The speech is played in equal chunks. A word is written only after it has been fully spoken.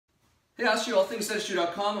Hey, Ask You All Things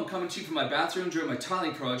Dentistry.com. I'm coming to you from my bathroom during my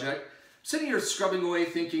tiling project. I'm sitting here scrubbing away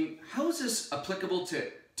thinking, how is this applicable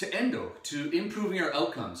to endo, to improving our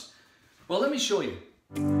outcomes? Well, let me show you.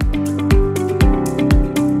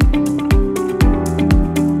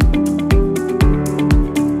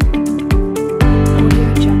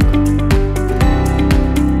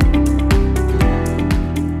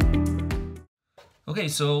 Okay,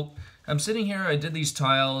 so I'm sitting here, I did these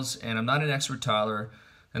tiles, and I'm not an expert tiler,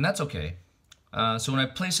 and that's okay. So when I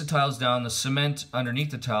placed the tiles down, the cement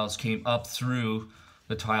underneath the tiles came up through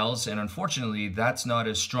the tiles, and unfortunately that's not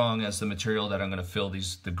as strong as the material that I'm going to fill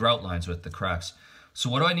the grout lines with, the cracks. So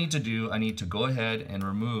what do I need to do? I need to go ahead and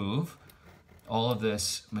remove all of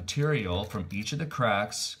this material from each of the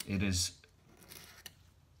cracks. It is,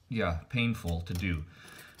 painful to do,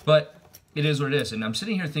 but it is what it is. And I'm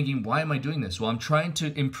sitting here thinking, why am I doing this? Well, I'm trying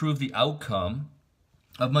to improve the outcome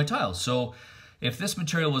of my tiles. So if this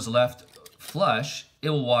material was left flush, it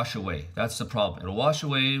will wash away. That's the problem. It'll wash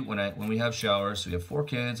away when we have showers. So we have 4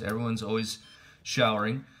 kids. Everyone's always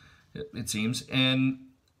showering, it seems. And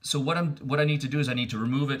so what I need to do is I need to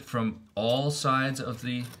remove it from all sides of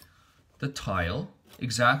the tile,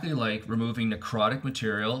 exactly like removing necrotic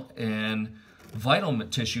material and vital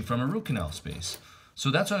tissue from a root canal space. So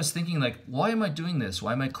that's what I was thinking, like, why am I doing this?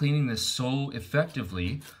 Why am I cleaning this so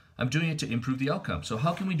effectively? I'm doing it to improve the outcome. So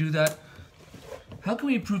how can we do that? How can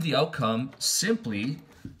we improve the outcome? Simply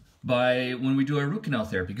by when we do our root canal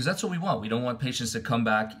therapy, because that's what we want. We don't want patients to come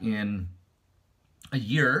back in a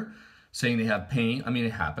year saying they have pain. I mean,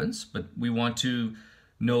 it happens, but we want to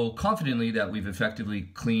know confidently that we've effectively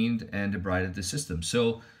cleaned and debrided the system.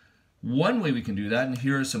 So one way we can do that, and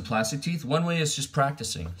here are some plastic teeth. One way is just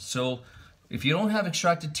practicing. So if you don't have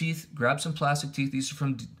extracted teeth, grab some plastic teeth. These are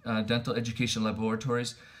from Dental Education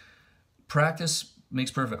Laboratories. Practice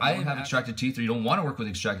makes perfect. I have extracted teeth, or you don't want to work with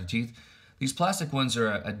extracted teeth. These plastic ones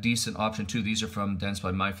are a decent option too. These are from Dents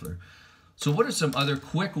by Meifler. So what are some other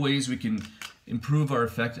quick ways we can improve our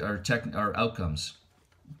outcomes?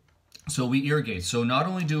 So we irrigate. So not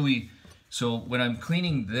only do we, so when I'm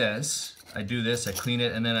cleaning this, I do this, I clean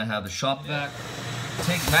it, and then I have the shop vac.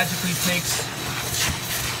 Magically takes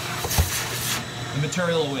the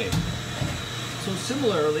material away. So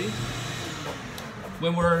similarly,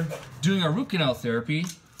 when we're doing our root canal therapy,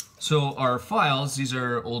 so our files, these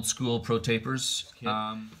are old school pro tapers.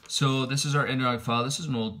 So this is our Endo file. This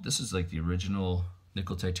is like the original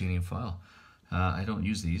nickel titanium file. I don't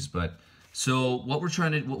use these, but so what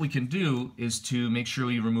we can do is to make sure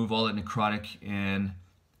we remove all that necrotic and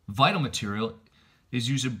vital material is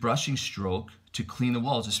use a brushing stroke to clean the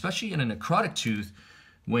walls, especially in a necrotic tooth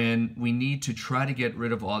when we need to try to get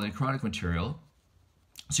rid of all the necrotic material.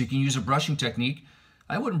 So you can use a brushing technique.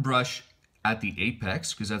 I wouldn't brush at the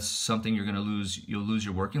apex because that's something you'll lose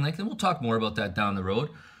your working length, and we'll talk more about that down the road.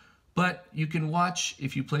 But you can watch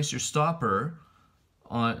if you place your stopper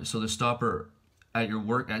on, so the stopper at your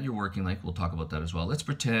working length, we'll talk about that as well. Let's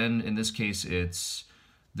pretend in this case it's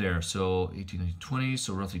there, so 18, 19, 20,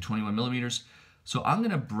 so roughly 21 millimeters. So I'm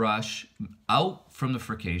gonna brush out from the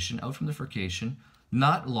furcation,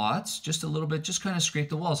 not lots, just a little bit, just kind of scrape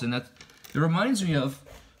the walls. And it reminds me of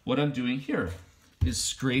what I'm doing here, is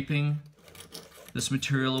scraping this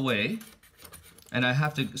material away. And I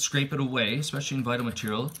have to scrape it away, especially in vital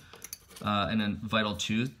material and then vital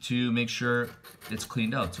tooth, to make sure it's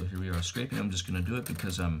cleaned out. So here we are scraping. I'm just gonna do it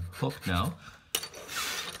because I'm hooked now.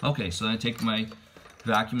 Okay, so then I take my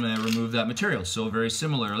vacuum and I remove that material. So very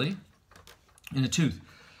similarly in a tooth.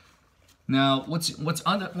 Now,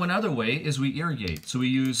 one other way is we irrigate. So we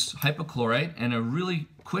use hypochlorite, and a really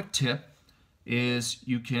quick tip is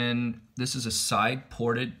this is a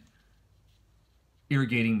side-ported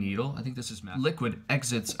irrigating needle. I think this is liquid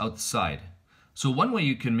exits outside. So one way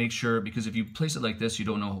you can make sure, because if you place it like this, you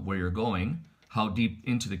don't know where you're going, how deep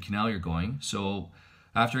into the canal you're going. So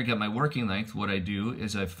after I get my working length, what I do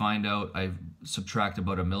is I subtract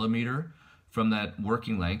about 1 millimeter from that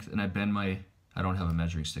working length, and I don't have a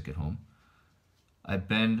measuring stick at home. I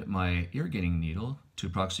bend my irrigating needle to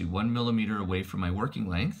approximately 1 millimeter away from my working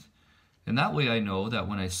length, and that way I know that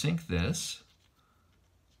when I sink this,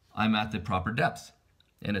 I'm at the proper depth.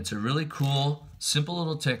 And it's a really cool, simple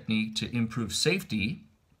little technique to improve safety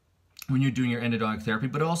when you're doing your endodontic therapy,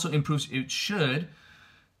 but it should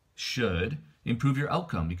improve your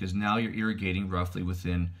outcome, because now you're irrigating roughly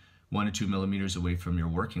within 1 to 2 millimeters away from your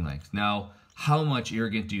working length. Now, how much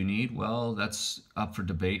irrigant do you need? Well, that's up for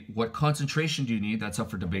debate. What concentration do you need? That's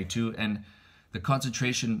up for debate too. And the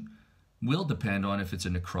concentration will depend on if it's a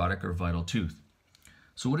necrotic or vital tooth.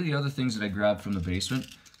 So what are the other things that I grabbed from the basement?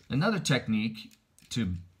 Another technique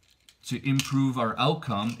to to improve our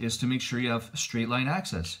outcome is to make sure you have straight line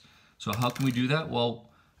access. So how can we do that? Well,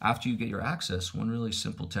 after you get your access, one really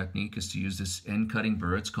simple technique is to use this end cutting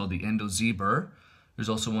burr. It's called the Endo Z burr. There's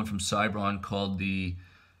also one from Cybron called the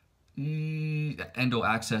Endo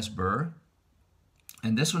Access Bur.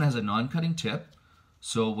 And this one has a non-cutting tip.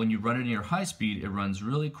 So when you run it in your high speed, it runs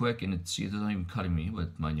really quick, and it's not even cutting me,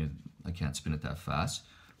 but mind you, I can't spin it that fast.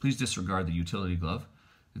 Please disregard the utility glove.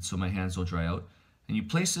 It's so my hands don't dry out. And you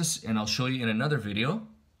place this, and I'll show you in another video.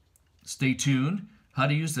 Stay tuned how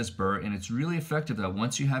to use this burr, and it's really effective that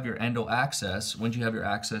once you have your endo access,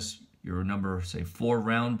 your number, say 4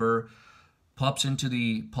 round burr pops into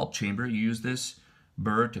the pulp chamber. You use this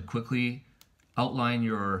burr to quickly outline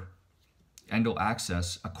your endo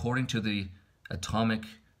access according to the atomic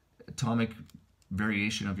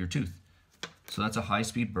variation of your tooth. So that's a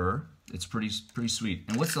high-speed burr. It's pretty sweet.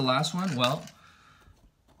 And what's the last one? Well,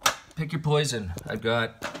 pick your poison.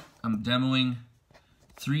 I'm demoing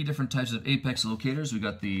 3 different types of apex locators. We've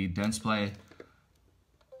got the Dentsply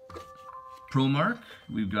ProMark.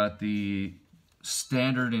 We've got the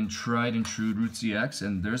standard and tried and true Root ZX,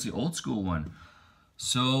 and there's the old school one.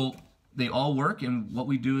 So they all work, and what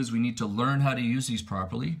we do is we need to learn how to use these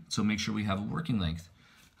properly, so make sure we have a working length.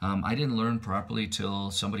 I didn't learn properly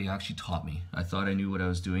till somebody actually taught me. I thought I knew what I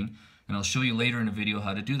was doing, and I'll show you later in a video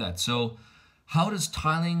how to do that. So how does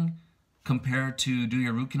tiling compare to doing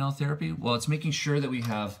a root canal therapy? Well, it's making sure that we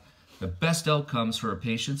have the best outcomes for our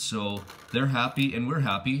patients so they're happy and we're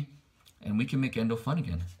happy, and we can make endo fun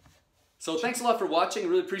again. So thanks a lot for watching. I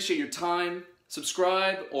really appreciate your time.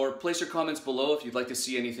 Subscribe or place your comments below if you'd like to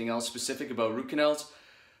see anything else specific about root canals.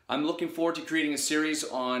 I'm looking forward to creating a series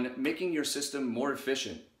on making your system more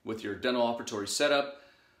efficient with your dental operatory setup,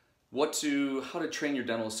 how to train your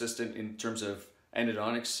dental assistant in terms of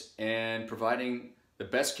endodontics, and providing the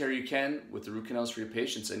best care you can with the root canals for your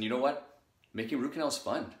patients. And you know what? Making root canals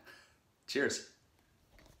fun. Cheers.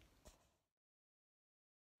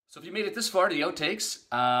 So if you made it this far to the outtakes,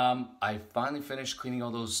 I finally finished cleaning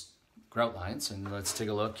all those grout lines, and let's take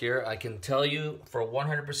a look here. I can tell you for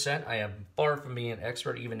 100%, I am far from being an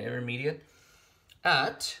expert, even intermediate,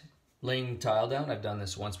 at laying tile down. I've done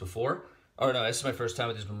this once before. Oh no, this is my first time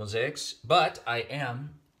with these mosaics, but I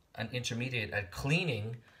am an intermediate at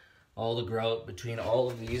cleaning all the grout between all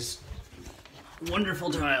of these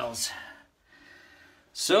wonderful tiles.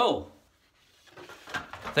 So,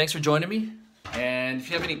 thanks for joining me. And if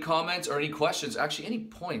you have any comments or any questions, actually any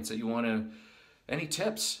points that you want to, any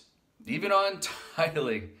tips, even on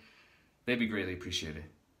tiling, they'd be greatly appreciated.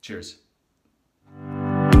 Cheers.